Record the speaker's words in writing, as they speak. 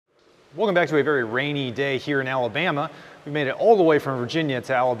Welcome back to a very rainy day here in Alabama. We made it all the way from Virginia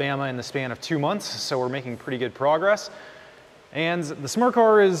to Alabama in the span of 2 months, so we're making pretty good progress. And the smart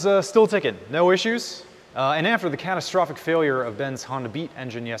car is still ticking, no issues. And after the catastrophic failure of Ben's Honda Beat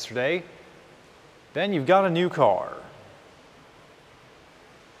engine yesterday, Ben, you've got a new car.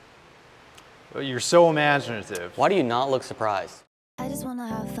 But you're so imaginative. Why do you not look surprised? I just wanna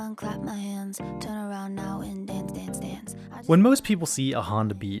have fun, clap my hands, turn around now and dance, dance, dance. When most people see a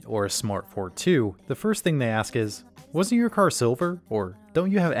Honda Beat or a Smart 4.2, the first thing they ask is, wasn't your car silver? Or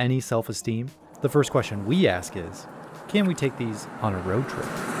don't you have any self-esteem? The first question we ask is, can we take these on a road trip?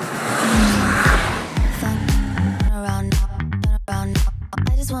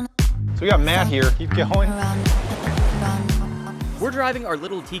 So we got Matt here, keep going. We're driving our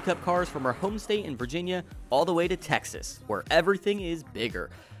little teacup cars from our home state in Virginia all the way to Texas, where everything is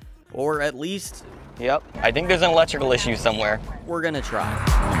bigger. Or at least... Yep, I think there's an electrical issue somewhere. We're gonna try.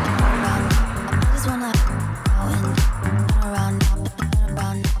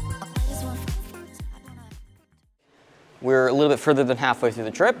 We're a little bit further than halfway through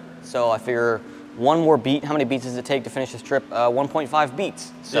the trip, so I figure one more beat. How many beats does it take to finish this trip? 1.5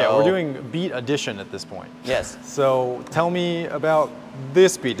 beats. So, yeah, we're doing beat addition at this point. Yes. So tell me about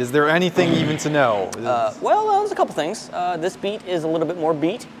this beat. Is there anything even to know? Well, there's a couple things. This beat is a little bit more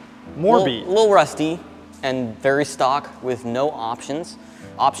beat. More beat. A little rusty and very stock with no options.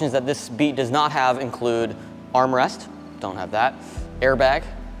 Options that this beat does not have include armrest, don't have that. Airbag,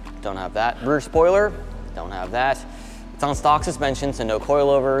 don't have that. Rear spoiler, don't have that. It's on stock suspension, so no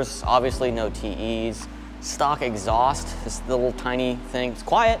coilovers, obviously no TEs. Stock exhaust, this little tiny thing. It's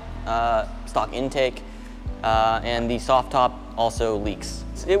quiet, stock intake, and the soft top also leaks.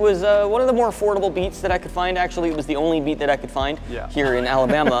 It was one of the more affordable beats that I could find. Actually, it was the only beat that I could find here in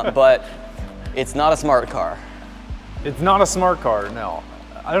Alabama, but it's not a smart car. It's not a smart car, no.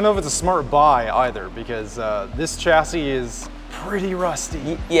 I don't know if it's a smart buy either, because this chassis is pretty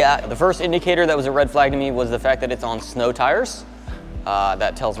rusty. Yeah, the first indicator that was a red flag to me was the fact that it's on snow tires.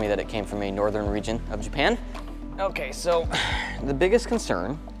 That tells me that it came from a northern region of Japan. Okay, so the biggest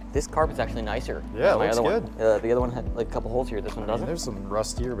concern, this carpet's actually nicer. Yeah, it than looks good. The other one had like a couple holes here, this one doesn't. There's some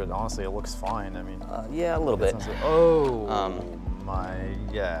rust here, but honestly, it looks fine. I mean, yeah, a little bit. Oh my,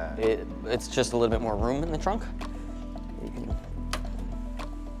 yeah. It's just a little bit more room in the trunk.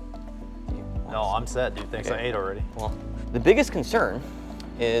 No, I'm set, dude. Thanks, Okay. I ate already. Well, the biggest concern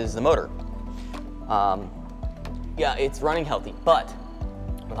is the motor. Yeah, it's running healthy, but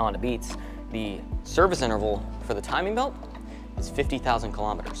with Honda Beats, the service interval for the timing belt is 50,000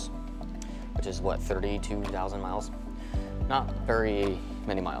 kilometers, which is what, 32,000 miles? Not very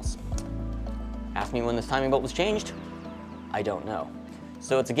many miles. Ask me when this timing belt was changed, I don't know.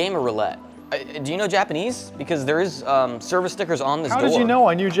 So it's a game of roulette. Do you know Japanese? Because there is service stickers on this door. How did you know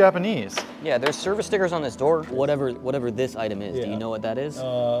I knew Japanese? Yeah, there's service stickers on this door. Whatever this item is, do you know what that is?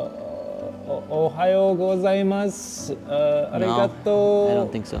 Ohayou gozaimasu. Arigato. I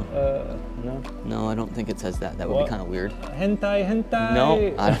don't think so. No. No, I don't think it says that. That would be kind of weird. Hentai, hentai.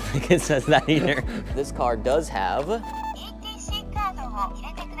 No, I don't think it says that either. This car does have...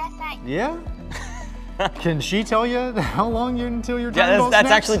 Yeah? Can she tell you how long until your timing belt that's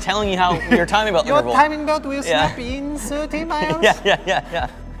snaps? actually telling you how your timing belt interval. Your timing belt will snap in 30 miles. Yeah.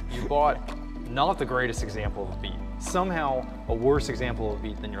 You bought not the greatest example of a beat. Somehow a worse example of a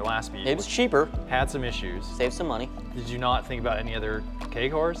beat than your last beat. It was cheaper. Had some issues. Saved some money. Did you not think about any other K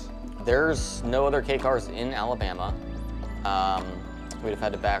cars? There's no other K cars in Alabama. We'd have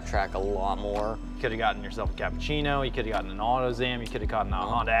had to backtrack a lot more. You could have gotten yourself a cappuccino, you could have gotten an AutoZam, you could have gotten a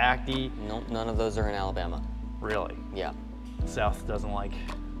Honda Acti. Nope, none of those are in Alabama. Really? Yeah. South doesn't like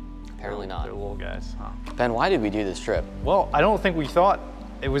Apparently not. their little guys, huh? Ben, why did we do this trip? Well, I don't think we thought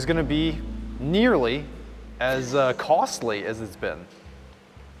it was gonna be nearly as costly as it's been.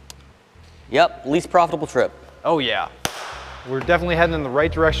 Yep, least profitable trip. Oh yeah. We're definitely heading in the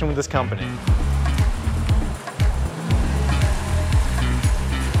right direction with this company.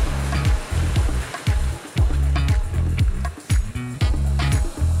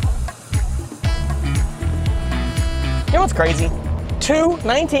 You know what's crazy? Two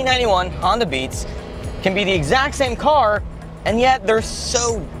 1991 Honda Beats can be the exact same car, and yet they're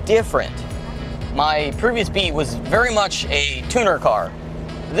so different. My previous Beat was very much a tuner car.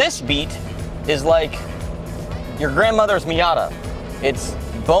 This Beat is like your grandmother's Miata. It's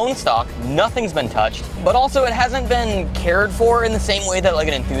bone stock, nothing's been touched, but also it hasn't been cared for in the same way that like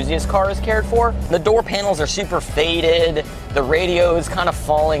an enthusiast car is cared for. The door panels are super faded, the radio is kind of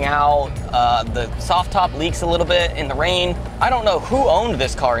falling out, the soft top leaks a little bit in the rain. I don't know who owned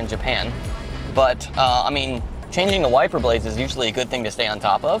this car in Japan, but I mean, Changing the wiper blades is usually a good thing to stay on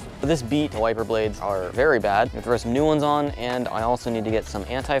top of. For this beat, the wiper blades are very bad. You have to throw some new ones on, and I also need to get some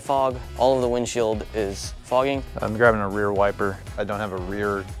anti-fog. All of the windshield is fogging. I'm grabbing a rear wiper. I don't have a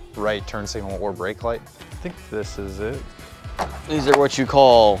rear right turn signal or brake light. I think this is it. These are what you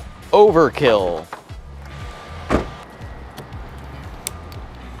call overkill.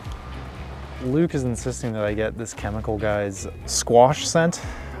 Luke is insisting that I get this chemical guy's squash scent.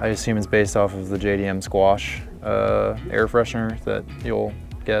 I assume it's based off of the JDM squash air freshener that you'll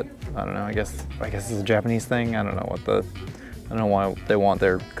get. I don't know, I guess it's a Japanese thing. I don't know why they want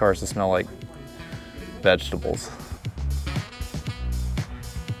their cars to smell like vegetables.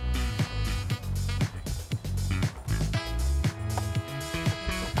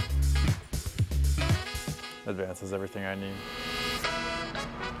 Advance is everything I need.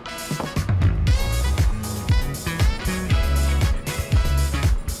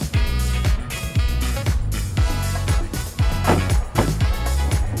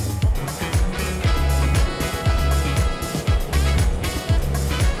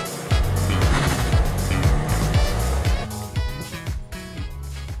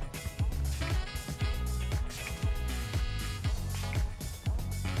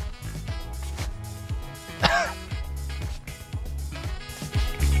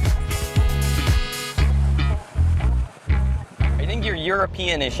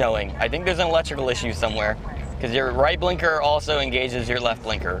 European is showing. I think there's an electrical issue somewhere because your right blinker also engages your left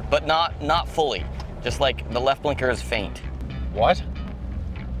blinker, but not fully. Just like the left blinker is faint. What?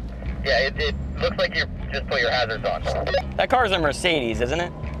 Yeah, it looks like you just put your hazards on. That car's a Mercedes, isn't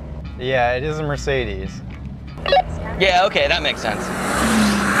it? Yeah, it is a Mercedes. Yeah, okay, that makes sense.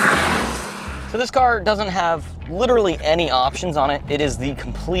 So this car doesn't have literally any options on it. It is the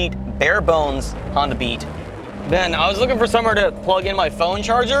complete bare bones Honda Beat. Ben, I was looking for somewhere to plug in my phone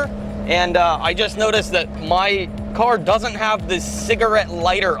charger, and I just noticed that my car doesn't have the cigarette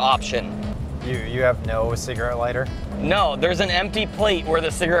lighter option. You have no cigarette lighter? No, there's an empty plate where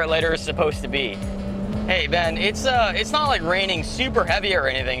the cigarette lighter is supposed to be. Hey Ben, it's not like raining super heavy or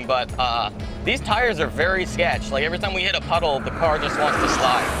anything, but these tires are very sketch. Like every time we hit a puddle, the car just wants to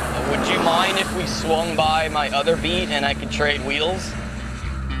slide. Would you mind if we swung by my other Beat and I could trade wheels?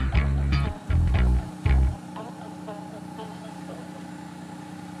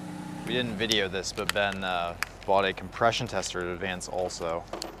 We didn't video this, but Ben bought a compression tester at Advance also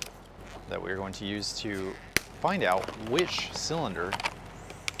that we're going to use to find out which cylinder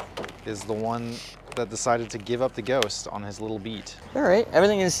is the one that decided to give up the ghost on his little Beat. All right,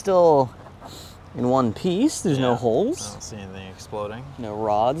 everything is still in one piece. There's no I holes. don't see anything exploding. No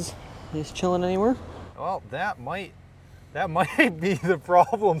rods just chilling anywhere. Well, that might be the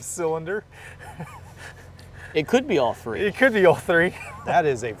problem cylinder. It could be all three. It could be all three. That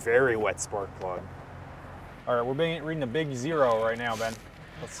is a very wet spark plug. All right, we're reading a big 0 right now, Ben.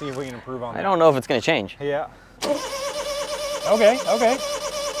 Let's see if we can improve on that. I don't know if it's gonna change. Yeah. Okay.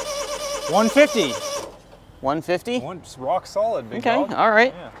 150. 150? Just rock solid, big Okay, dog. all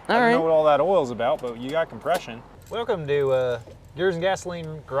right. Yeah. All I don't right. know what all that oil's about, but you got compression. Welcome to Gears and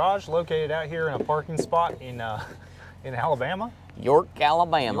Gasoline Garage, located out here in a parking spot in Alabama. York,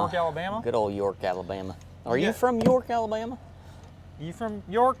 Alabama. York, Alabama. Good old York, Alabama. Are Yeah. you from York, Alabama? You from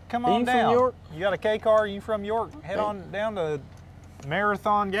York? Come Are on you from down. York? You got a K car? You from York? Head on down to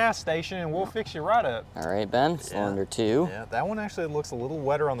Marathon gas station and we'll fix you right up. All right, Ben, cylinder 2. Yeah, that one actually looks a little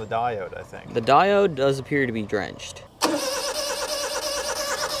wetter on the diode, I think. The diode does appear to be drenched.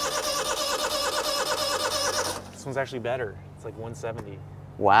 This one's actually better. It's like 170.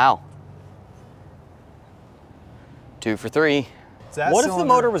 Wow. 2 for 3. What if the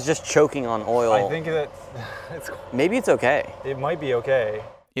motor was just choking on oil? I think that Maybe it's okay. it might be okay.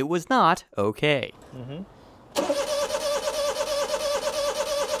 It was not okay. It's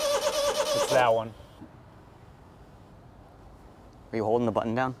that one. Are you holding the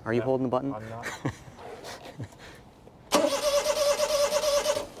button down? Are you holding the button? I'm not.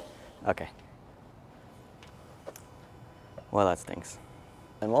 Okay. Well, that stinks.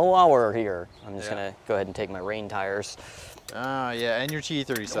 And while we're here, I'm just gonna go ahead and take my rain tires. Yeah, and your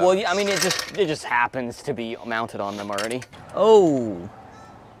T37. Well, yeah, I mean, it just happens to be mounted on them already. Oh.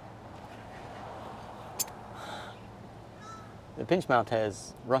 The pinch mount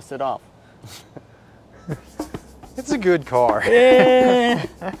has rusted off. It's a good car. Yeah,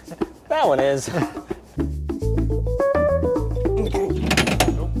 that one is.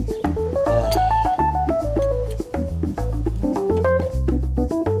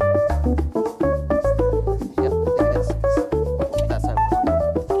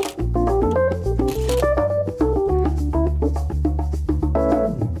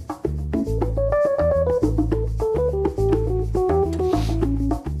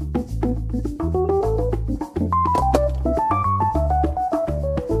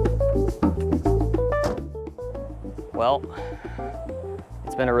 Well,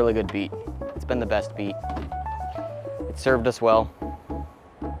 it's been a really good beat. It's been the best beat. It served us well.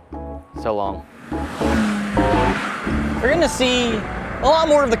 So long. We're gonna see a lot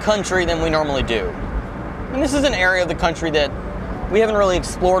more of the country than we normally do. And this is an area of the country that we haven't really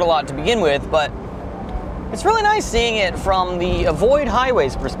explored a lot to begin with, but it's really nice seeing it from the avoid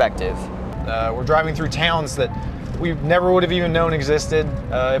highways perspective. We're driving through towns that we never would have even known existed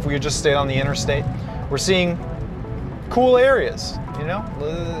if we had just stayed on the interstate. We're seeing cool areas, you know?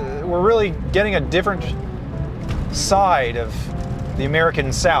 We're really getting a different side of the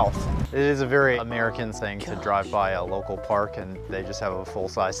American South. It is a very American thing to drive by a local park and they just have a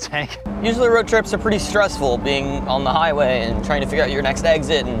full-size tank. Usually road trips are pretty stressful, being on the highway and trying to figure out your next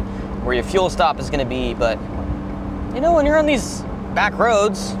exit and where your fuel stop is gonna be, but you know, when you're on these back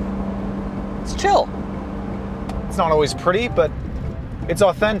roads, it's chill. It's not always pretty, but it's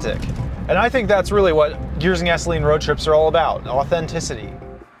authentic. And I think that's really what Gears and Gasoline road trips are all about, authenticity.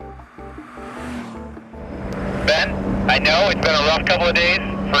 Ben, I know it's been a rough couple of days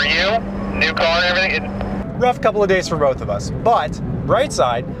for you, new car and everything. Rough couple of days for both of us, but bright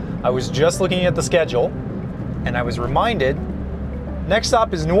side, I was just looking at the schedule and I was reminded next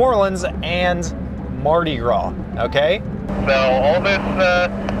stop is New Orleans and Mardi Gras, okay? So all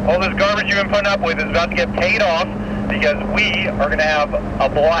this garbage you've been putting up with is about to get paid off because we are gonna have a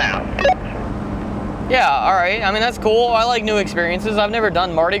blast. Yeah, all right. I mean, that's cool. I like new experiences. I've never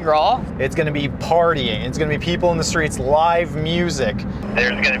done Mardi Gras. It's gonna be partying. It's gonna be people in the streets, live music.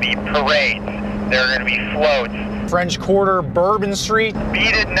 There's gonna be parades. There are gonna be floats. French Quarter, Bourbon Street.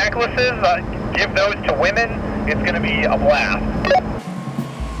 Beaded necklaces, give those to women. It's gonna be a blast.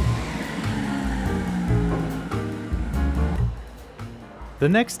 The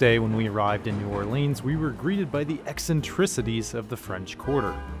next day, when we arrived in New Orleans, we were greeted by the eccentricities of the French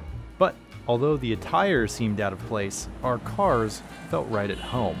Quarter. But although the attire seemed out of place, our cars felt right at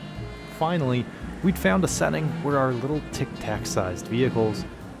home. Finally, we'd found a setting where our little tic-tac sized vehicles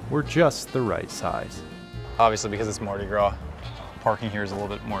were just the right size. Obviously, because it's Mardi Gras, parking here is a little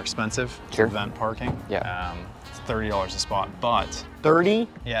bit more expensive. Sure. Event parking. Yeah. It's $30 a spot, but 30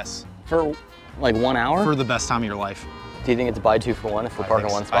 yes, for like 1 hour? for the best time of your life. Do you think it's buy 2 for 1 if we park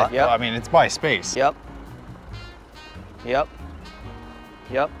in one spot? I mean, it's by space. Yep. Yep.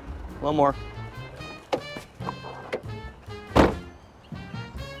 Yep. A little more.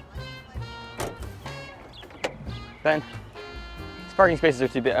 Ben, these parking spaces are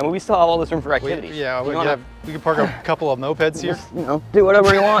too big. I mean, we still have all this room for activities. We could park a couple of mopeds here. You know, do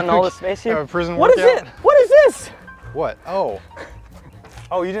whatever you want in all this space here. Have a prison What is workout. it? What is this? What? Oh.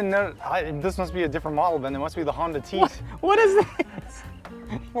 Oh, you didn't know? This must be a different model, Ben. It must be the Honda Teeth. What is this?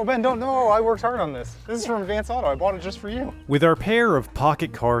 Well, Ben, don't know. I worked hard on this. This is from Advance Auto. I bought it just for you. With our pair of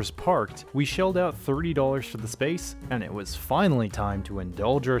pocket cars parked, we shelled out $30 for the space, and it was finally time to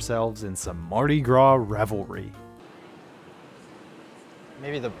indulge ourselves in some Mardi Gras revelry.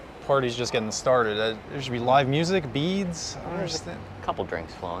 Maybe the party's just getting started. There should be live music, beads. I don't understand. A couple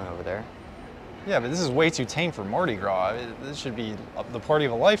drinks flowing over there. Yeah, but this is way too tame for Mardi Gras. This should be the party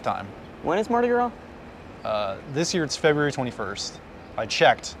of a lifetime. When is Mardi Gras? This year it's February 21st.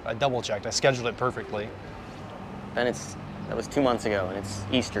 I double checked, I scheduled it perfectly. Ben, that was 2 months ago, and it's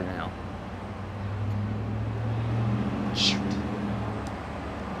Easter now. Shoot.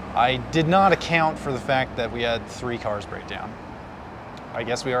 I did not account for the fact that we had 3 cars break down. I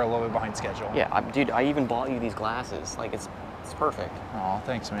guess we are a little bit behind schedule. Yeah, dude, I even bought you these glasses. Like, it's perfect. Oh,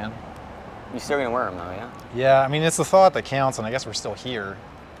 thanks, man. You still gonna wear them though, yeah? Yeah, I mean, it's the thought that counts, and I guess we're still here.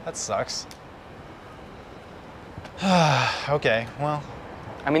 That sucks. Okay, well.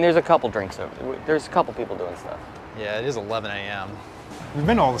 I mean, there's a couple drinks over. There's a couple people doing stuff. Yeah, it is 11 a.m. We've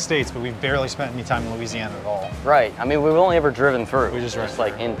been to all the states, but we've barely spent any time in Louisiana at all. Right. I mean, we've only ever driven through. We just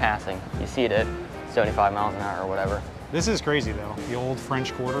like in passing. You see it at 75 miles an hour or whatever. This is crazy though. The old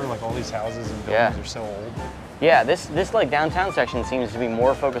French Quarter, like all these houses and buildings are so old. Yeah, this like downtown section seems to be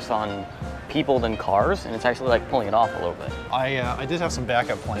more focused on people than cars, and it's actually like pulling it off a little bit. I did have some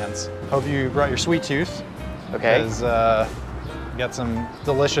backup plans. Hope you brought your sweet tooth. Okay. Because we got some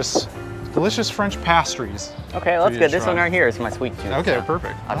delicious French pastries. Okay, well, that's good. This one right here is my sweet tooth. Okay, so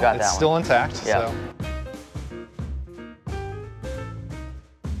perfect. I've got that one. It's still intact. Yeah. So.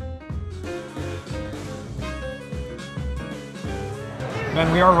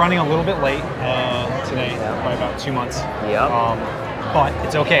 Ben, we are running a little bit late today by about 2 months. Yep. But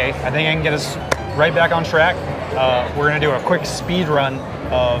it's okay. I think I can get us right back on track. We're gonna do a quick speed run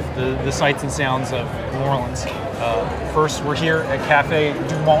of the sights and sounds of New Orleans. First, we're here at Cafe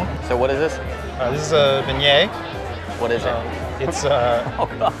Du Monde. So what is this? This is a beignet. What is it? It's Oh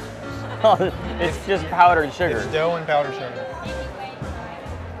god. It's just powdered sugar. It's dough and powdered sugar.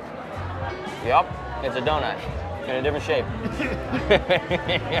 Yep, it's a donut in a different shape.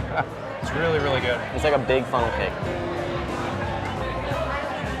 It's really, really good. It's like a big funnel cake.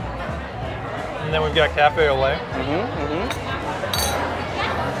 And then we've got cafe au lait.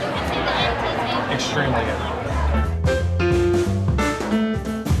 Extremely good.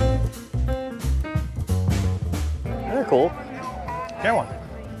 They're cool. Get one.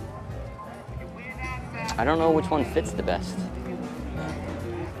 I don't know which one fits the best.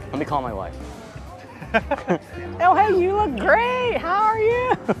 Let me call my wife. Oh, hey, you look great. How are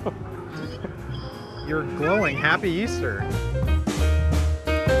you? You're glowing. Happy Easter.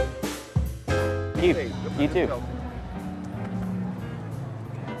 You too.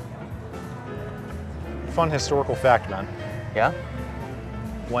 Fun historical fact, man. Yeah?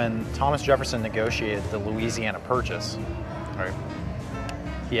 When Thomas Jefferson negotiated the Louisiana Purchase, right,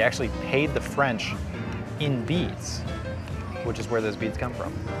 he actually paid the French in beads, which is where those beads come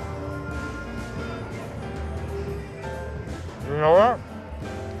from. You know what?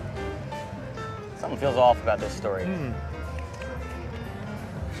 Something feels off about this story.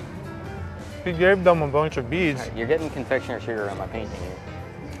 He gave them a bunch of beads, You're getting confectioner sugar on my painting here.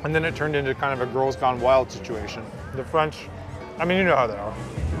 and then it turned into kind of a Girls Gone Wild situation. The French, I mean, you know how they are.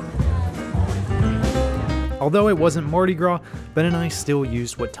 Although it wasn't Mardi Gras, Ben and I still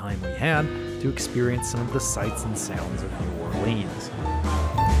used what time we had to experience some of the sights and sounds of New Orleans.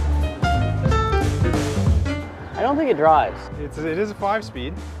 I don't think it drives. It is a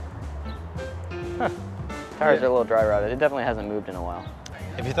 5-speed. Tires are a little dry rotted. It definitely hasn't moved in a while.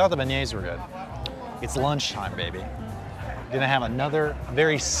 If you thought the beignets were good, it's lunchtime, baby. Gonna have another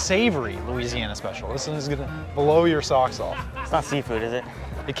very savory Louisiana special. This one is gonna blow your socks off. It's not seafood, is it?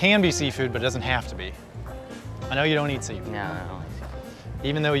 It can be seafood, but it doesn't have to be. I know you don't eat seafood, No.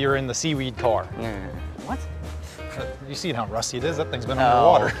 even though you're in the seaweed car. No. What? You see how rusty it is? That thing's been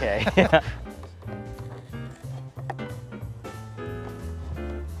Oh, underwater. okay.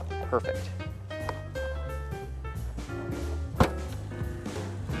 Perfect.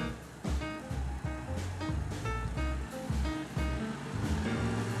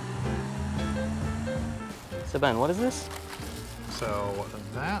 So Ben, what is this? So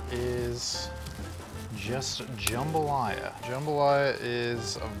that is just jambalaya. Jambalaya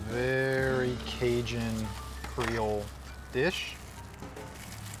is a very Cajun Creole dish,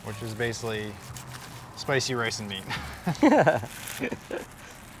 which is basically spicy rice and meat.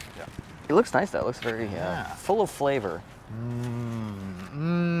 It looks nice though. It looks very Yeah. full of flavor.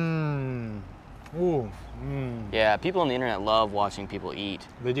 Ooh, Yeah, people on the internet love watching people eat.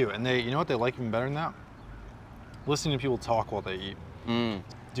 They do, and you know what they like even better than that? Listening to people talk while they eat.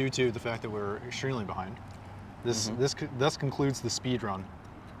 Due to the fact that we're extremely behind. This concludes the speed run.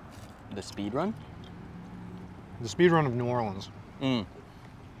 The speed run? The speed run of New Orleans. New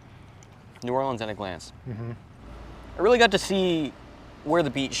Orleans at a glance. I really got to see where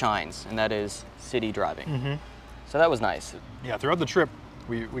the beat shines, and that is city driving. So that was nice. Yeah, throughout the trip,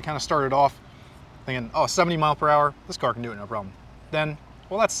 we kind of started off thinking, oh, 70 mile per hour, this car can do it, no problem. Then,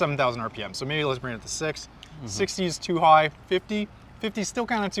 well, that's 7,000 RPM, so maybe let's bring it to 6. 60 is too high. 50 is still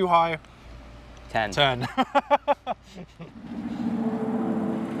kind of too high. 10. 10.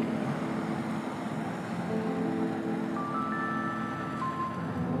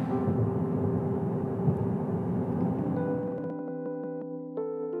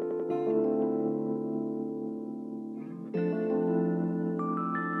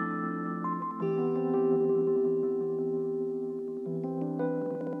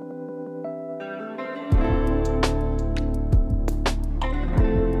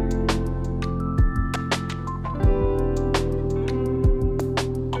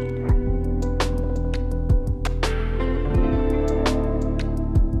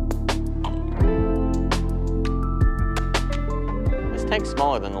 Tank's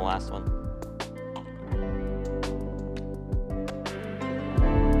smaller than the last one.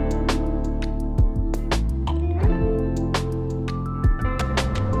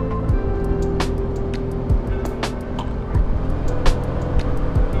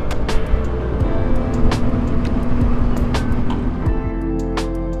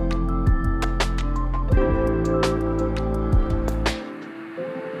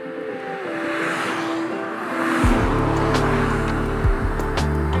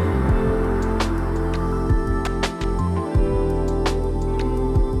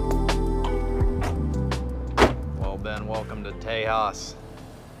 Welcome to Tejas.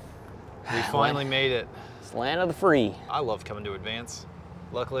 We finally made it. It's land of the free. I love coming to Advance.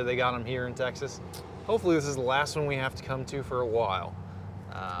 Luckily they got them here in Texas. Hopefully this is the last one we have to come to for a while.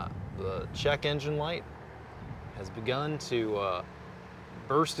 the check engine light has begun to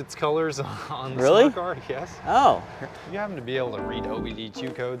burst its colors on the Really? smart car. Yes. Oh. You happen to be able to read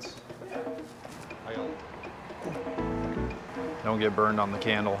OBD2 codes? Don't get burned on the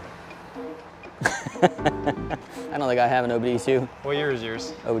candle. I don't think I have an OBD2. What year is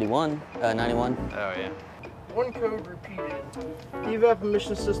yours? OBD1, 91. Oh yeah. One code repeated. Evap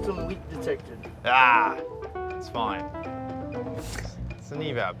emission system leak detected. Ah, it's fine. It's an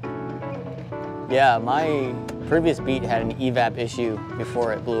evap. Yeah, my previous beat had an evap issue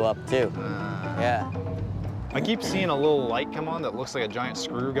before it blew up too. Yeah. I keep seeing a little light come on that looks like a giant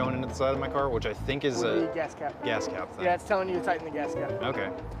screw going into the side of my car, which I think is The a gas cap. gas cap thing. Yeah, it's telling you to tighten the gas cap. Okay.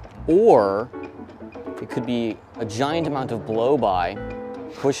 Or it could be a giant amount of blow-by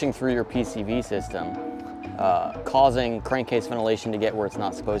pushing through your PCV system, causing crankcase ventilation to get where it's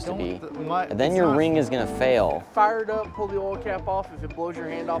not supposed to be. And then your ring is gonna fail. Fire it up, pull the oil cap off. If it blows your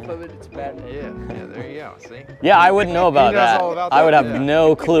hand off of it, it's bad. Yeah, there you go, see? Yeah, I wouldn't know about He knows that. all about I would that, have yeah.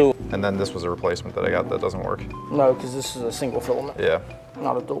 no clue. And then this was a replacement that I got that doesn't work. No, because this is a single filament, Yeah.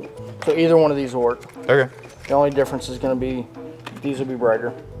 not a dual. So either one of these will work. Okay. The only difference is going to be these will be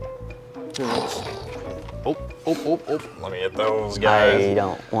brighter. Oh. Let me get those I guys.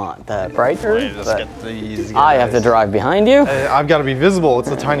 don't want the brighter, Just but get these guys. I have to drive behind you. I've got to be visible. It's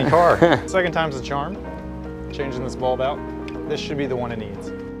a tiny car. Second time's a charm. Changing this bulb out. This should be the one it needs.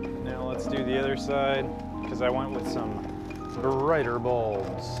 Now let's do the other side because I went with some brighter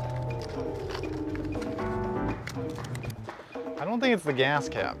bulbs. I don't think it's the gas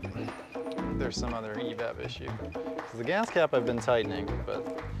cap. I think there's some other evap issue. 'Cause the gas cap I've been tightening,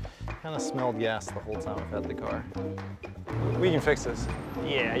 but kind of smelled gas the whole time I've had the car. We can fix this.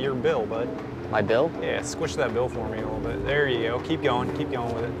 Yeah, your bill, bud. My bill? Yeah, squish that bill for me a little bit. There you go. Keep going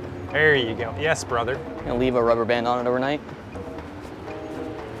with it. There you go. Yes, brother. Gonna leave a rubber band on it overnight?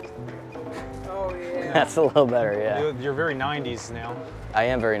 Oh, yeah. That's a little better, yeah. You're very 90s now. I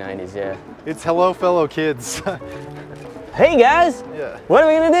am very 90s, yeah. It's hello, fellow kids. Hey guys! Yeah. What are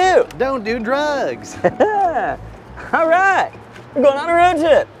we gonna do? Don't do drugs. All right, we're going on a road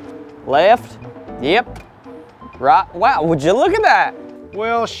trip. Left, yep. Right, wow, would you look at that?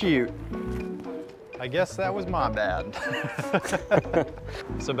 Well, shoot. I guess that was my bad.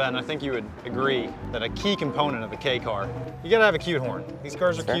 So Ben, I think you would agree that a key component of a K car, you gotta have a cute horn. These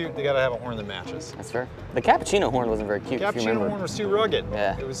cars are cute, they gotta have a horn that matches. That's fair. The cappuccino horn wasn't very cute, if you Cappuccino remember. horn was too rugged.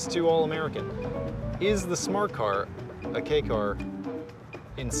 Yeah. It was too all-American. Is the smart car a K car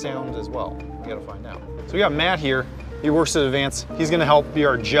in sound as well? We gotta find out. So we got Matt here. He works at Advance. He's gonna help be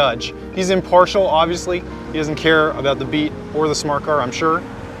our judge. He's impartial, obviously. He doesn't care about the Beat or the smart car, I'm sure.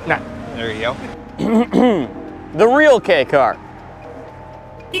 Nah, there you go. The real K car.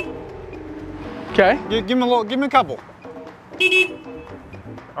 Okay. Give him a couple.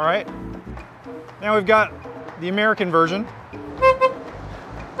 All right. Now we've got the American version.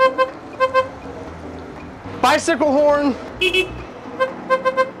 Bicycle horn. I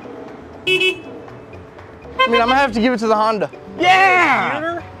mean, I'm gonna have to give it to the Honda.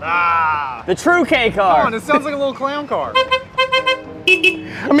 Yeah! Ah! The true K car. Come on, it sounds like a little clown car.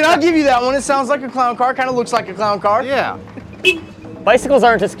 I mean, I'll give you that one. It sounds like a clown car. Kind of looks like a clown car. Yeah. Bicycles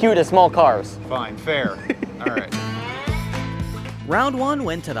aren't as cute as small cars. Fine, fair. All right. Round one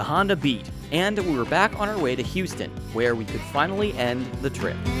went to the Honda Beat, and we were back on our way to Houston, where we could finally end the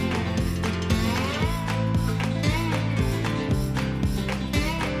trip.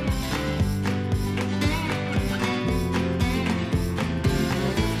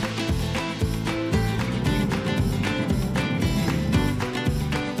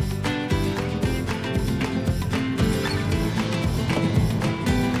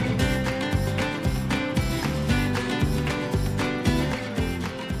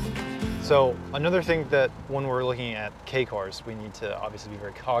 So another thing that when we're looking at K cars, we need to obviously be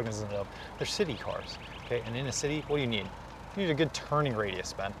very cognizant of, they're city cars, okay? And in a city, what do you need? You need a good turning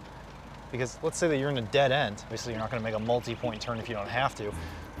radius, Ben. Because let's say that you're in a dead end, obviously you're not gonna make a multi-point turn if you don't have to,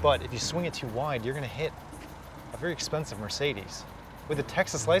 but if you swing it too wide, you're gonna hit a very expensive Mercedes with a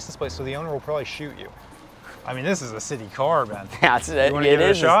Texas license plate, so the owner will probably shoot you. I mean, this is a city car, Ben. Yeah, You wanna give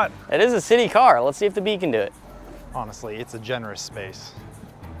it a shot? It is a city car. Let's see if the Beat can do it. Honestly, it's a generous space.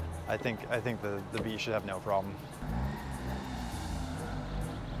 I think the Beat should have no problem.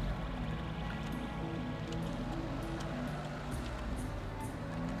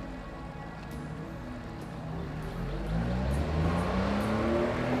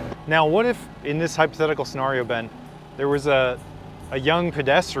 Now, what if in this hypothetical scenario, Ben, there was a young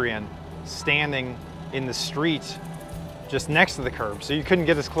pedestrian standing in the street just next to the curb, so you couldn't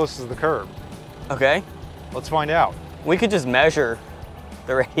get as close as the curb? Okay. Let's find out. We could just measure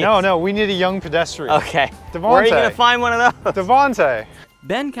the radius? No, we need a young pedestrian. Okay. Devonte. Where are you gonna find one of those? Devonte.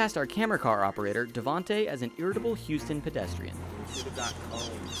 Ben cast our camera car operator, Devonte, as an irritable Houston pedestrian.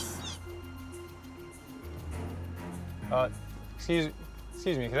 Excuse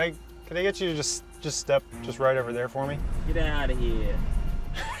me. Could I get you to just step just right over there for me? Get out of here.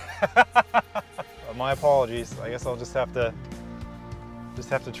 My apologies. I guess I'll just have to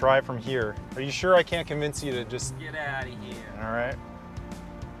try it from here. Are you sure I can't convince you to just Get out of here. All right.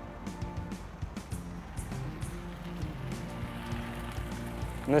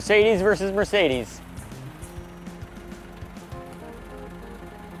 Mercedes versus Mercedes.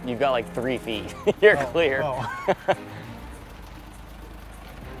 You've got like 3 feet. You're clear. Oh.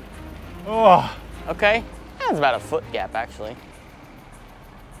 Oh. Okay, that's about a foot gap actually.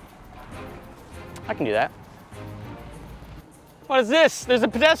 I can do that. What is this? There's a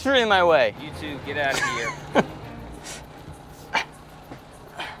pedestrian in my way. You two, get out of here.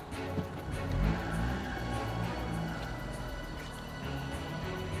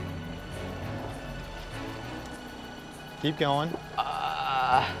 Keep going.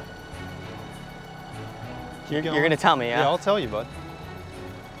 You're gonna tell me, yeah? Yeah, I'll tell you, bud.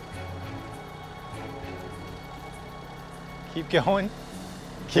 Keep going.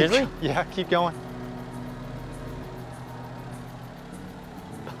 Seriously? Yeah, keep going.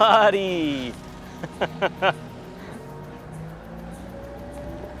 Buddy!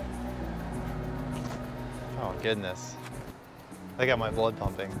 Oh, goodness. I got my blood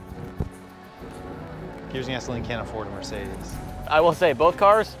pumping. Using gasoline can't afford a Mercedes. I will say, both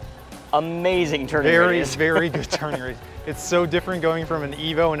cars, amazing turning radius. Very good turning radius. It's so different going from an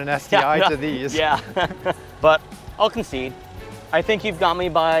Evo and an STI to these. Yeah, but I'll concede. I think you've got me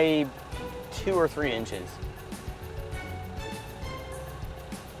by 2 or 3 inches.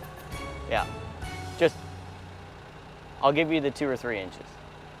 Yeah, I'll give you the 2 or 3 inches.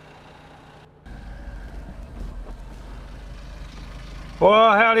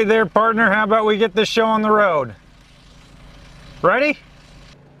 Well, howdy there, partner. How about we get this show on the road? Ready?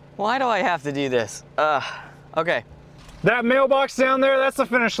 Why do I have to do this? Okay. That mailbox down there, that's the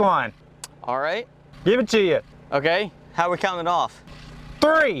finish line. All right. Give it to you. Okay, how are we counting it off?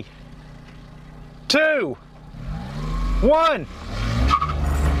 3, 2, 1.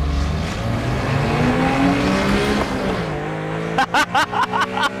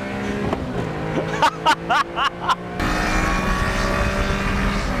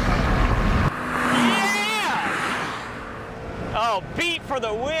 Oh, beat for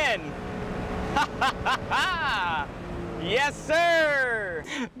the win! Yes, sir!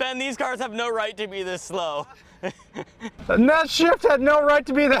 Ben, these cars have no right to be this slow. And that shift had no right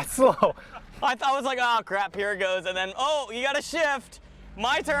to be that slow. I was like, oh crap, here it goes. And then, oh, you gotta shift.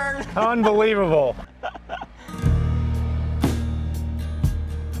 My turn. Unbelievable.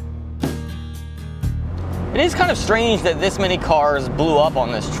 It is kind of strange that this many cars blew up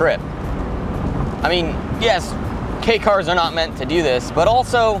on this trip. I mean, yes, K cars are not meant to do this, but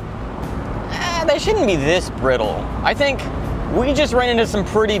also, they shouldn't be this brittle. I think we just ran into some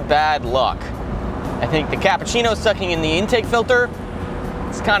pretty bad luck. I think the cappuccino sucking in the intake filter,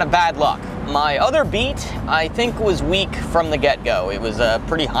 it's kind of bad luck. My other beat, I think, was weak from the get-go. It was a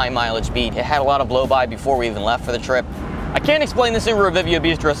pretty high mileage beat. It had a lot of blow-by before we even left for the trip. I can't explain the Subaru Vivio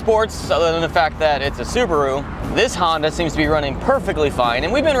Bistro Sports other than the fact that it's a Subaru. This Honda seems to be running perfectly fine,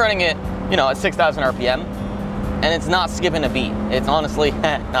 and we've been running it, you know, at 6,000 RPM, and it's not skipping a beat. It's honestly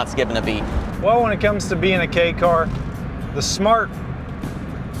not skipping a beat. Well, when it comes to being a K car, the Smart,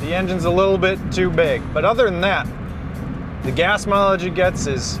 the engine's a little bit too big. But other than that, the gas mileage it gets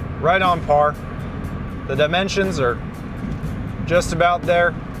is right on par. The dimensions are just about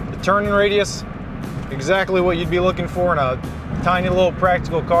there. The turning radius, exactly what you'd be looking for in a tiny little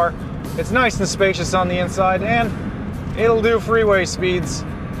practical car. It's nice and spacious on the inside, and it'll do freeway speeds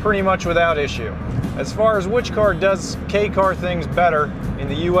pretty much without issue. As far as which car does K car things better in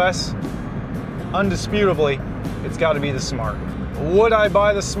the US, undisputably, it's got to be the Smart. Would I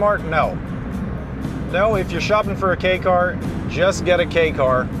buy the Smart? No. No, if you're shopping for a K car, just get a K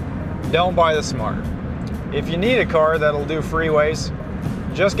car. Don't buy the Smart. If you need a car that'll do freeways,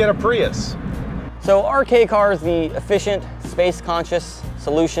 just get a Prius. So are K cars the efficient, space-conscious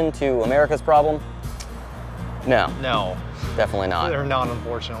solution to America's problem? No. No. Definitely not. They're not,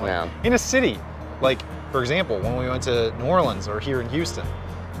 unfortunately. No. In a city, like, for example, when we went to New Orleans or here in Houston,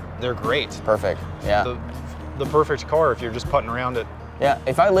 they're great. Perfect, yeah. The perfect car if you're just putting around at Yeah,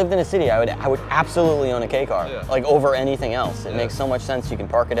 if I lived in a city, I would absolutely own a K car, Yeah. like over anything else. It Yeah. makes so much sense. You can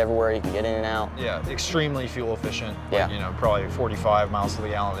park it everywhere. You can get in and out. Yeah, extremely fuel efficient. Yeah. Like, you know, probably 45 miles to the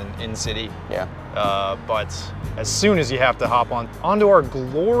gallon in city. Yeah. But as soon as you have to hop onto our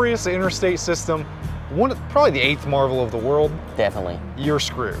glorious interstate system, probably the 8th marvel of the world, Definitely. you're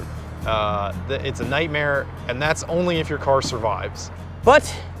screwed. It's a nightmare, and that's only if your car survives.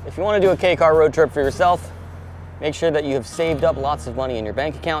 But if you want to do a K car road trip for yourself, make sure that you have saved up lots of money in your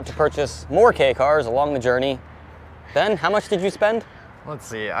bank account to purchase more K cars along the journey. Ben, how much did you spend? Let's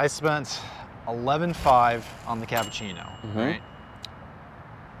see, I spent $11,500 on the cappuccino, right?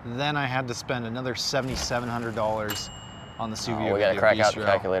 Then I had to spend another $7,700 on the Subio. Oh, we gotta crack out the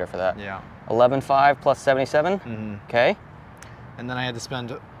calculator for that. Yeah. 11.5 plus 77. Okay. And then I had to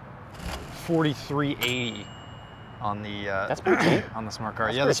spend $43.80 on the That's pretty cheap. on the smart car.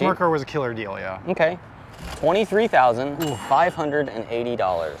 That's Yeah, the pretty smart cheap. car was a killer deal. Yeah. Okay.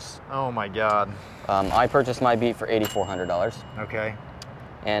 $23,580. Oh my God. I purchased my Beat for $8,400, Okay.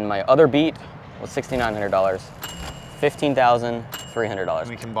 and my other Beat was $6,900. $15,300. Can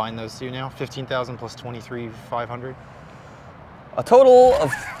we combine those two now? 15,000 plus 23,500. A total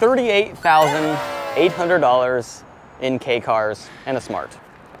of $38,800 in K cars and a Smart.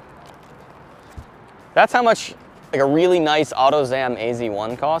 That's how much like a really nice AutoZam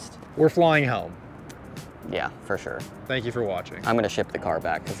AZ1 cost. We're flying home. Yeah, for sure. Thank you for watching. I'm gonna ship the car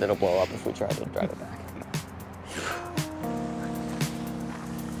back because it'll blow up if we try to drive it back.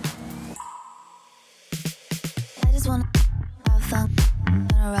 I just wanna have fun. Turn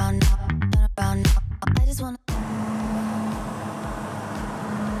around now, turn around now. I just wanna.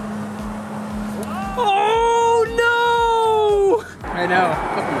 Oh no! I know.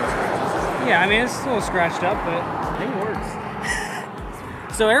 Yeah, I mean it's a little scratched up, but I think it works.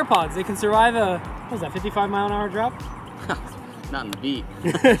 So AirPods, they can survive a, what was that, 55-mile-an-hour drop? Not in the Beat.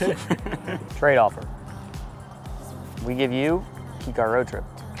 Trade offer. We give you Key Car Road Trip.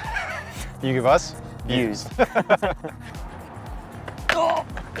 You give us? Used. Oh!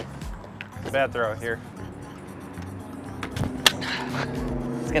 Bad throw here.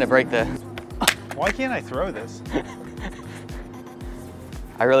 It's gonna break the... Why can't I throw this?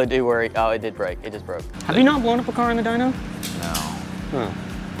 I really do worry. Oh, it did break. It just broke. Have you not blown up a car in the dyno? No. Huh.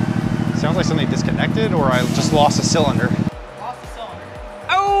 Sounds like something disconnected, or I just lost a cylinder. Lost the cylinder.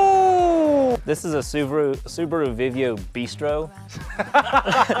 Oh! This is a Subaru Vivio Bistro.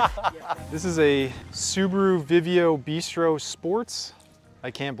 This is a Subaru Vivio Bistro Sports. I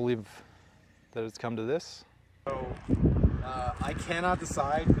can't believe that it's come to this. So, I cannot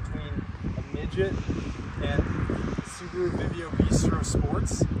decide between a midget and Subaru Vivio Bistro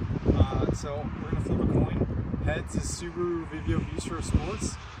Sports. So we're gonna flip a coin. Heads is Subaru Vivio Bistro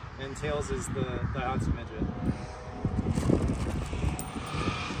Sports, and tails is the Daihatsu midget.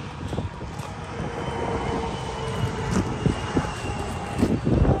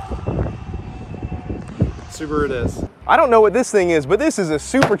 Subaru it is. I don't know what this thing is, but this is a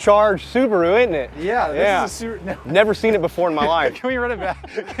supercharged Subaru, isn't it? Yeah, Yeah. this is a Subaru. No. Never seen it before in my life. Can we run it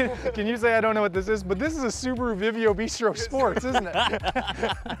back? Can you say I don't know what this is? But this is a Subaru Vivio Bistro Sports, isn't it?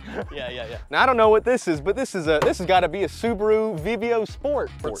 Yeah. Now I don't know what this is, but this has got to be a Subaru Vivio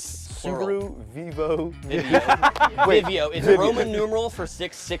Sport. Subaru Vivo. Vivio. It's a Roman numeral for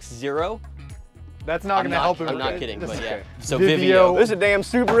 660. That's not going to help him. I'm not kidding, but yeah. So Vivio. Vivio. This is a damn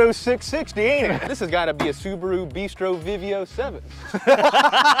Subaru 660, ain't it? This has got to be a Subaru Bistro Vivio 7. You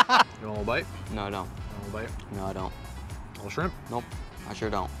want a little bite? No. A little bite? No, I don't. A little shrimp? Nope. I sure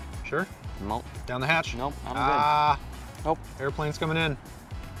don't. Sure? Nope. Down the hatch? Nope. I'm Ah. good. Nope. Airplane's coming in.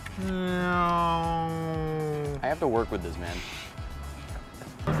 No. I have to work with this man.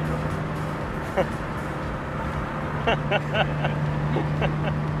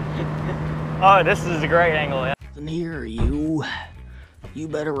 Oh, this is a great angle. Yeah. Listen here, you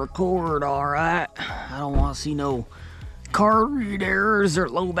better record, all right? I don't want to see no card read errors or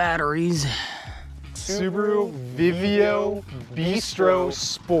low batteries. Subaru Vivio Bistro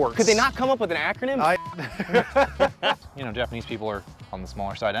Sports. Could they not come up with an acronym? You know, Japanese people are on the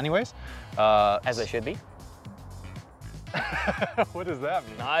smaller side anyways. As they should be. What does that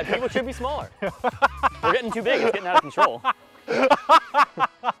mean? People should be smaller. We're getting too big. It's getting out of control.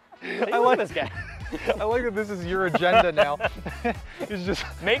 I like this guy. I like that this is your agenda now. It's just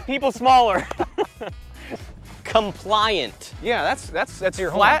make people smaller. Compliant. Yeah, that's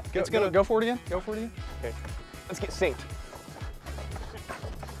here. flat. It's gonna go for it again. Go for it again. Okay, let's get synced.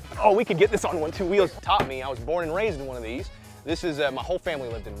 Oh, we could get this on 1 2 wheels. Top me. I was born and raised in one of these. This is my whole family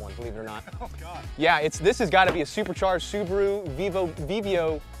lived in one, believe it or not. Oh God. Yeah, this has got to be a supercharged Subaru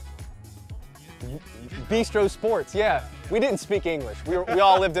Vivio Bistro Sports, yeah. We didn't speak English. We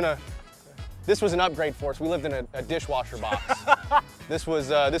all lived in a, this was an upgrade for us. We lived in a dishwasher box. This was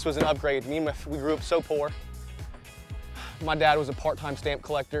an upgrade. We grew up so poor. My dad was a part-time stamp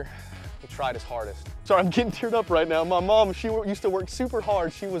collector. He tried his hardest. Sorry, I'm getting teared up right now. My mom, she used to work super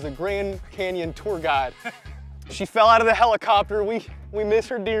hard. She was a Grand Canyon tour guide. She fell out of the helicopter. We miss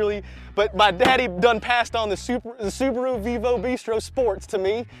her dearly. But my daddy done passed on the Subaru Vivo Bistro Sports to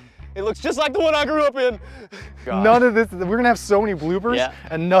me. It looks just like the one I grew up in. God. None of this, we're gonna have so many bloopers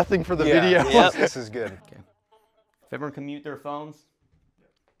and nothing for the video. Yep. This is good. Okay. If everyone can mute their phones.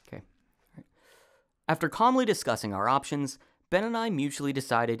 Okay. Right. After calmly discussing our options, Ben and I mutually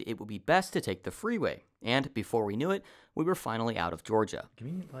decided it would be best to take the freeway. And before we knew it, we were finally out of Georgia. Give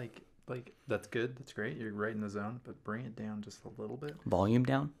me like, that's good, that's great, you're right in the zone, but bring it down just a little bit. Volume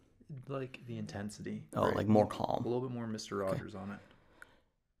down? Like the intensity. Oh, right? Like more calm. A little bit more Mr. Rogers on it.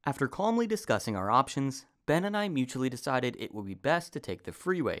 After calmly discussing our options, Ben and I mutually decided it would be best to take the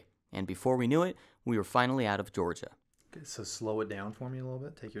freeway, and before we knew it, we were finally out of Georgia. Okay, so slow it down for me a little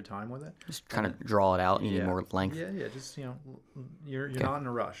bit, take your time with it. Just kind of draw it out, you need more length. Yeah, just, you know, you're not in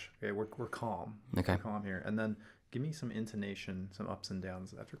a rush. Okay, we're calm. Okay. We're calm here. And then give me some intonation, some ups and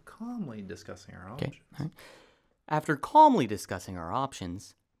downs after calmly discussing our options. Okay. Right. After calmly discussing our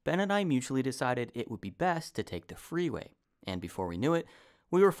options, Ben and I mutually decided it would be best to take the freeway, and before we knew it,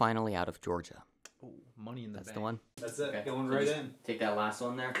 we were finally out of Georgia. Oh, money in the bank. That's the one? That's it, Okay. going right in. Take that last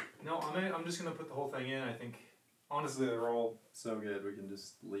one there. No, I'm just going to put the whole thing in. I think, honestly, they're all so good, we can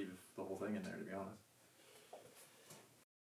just leave the whole thing in there, to be honest.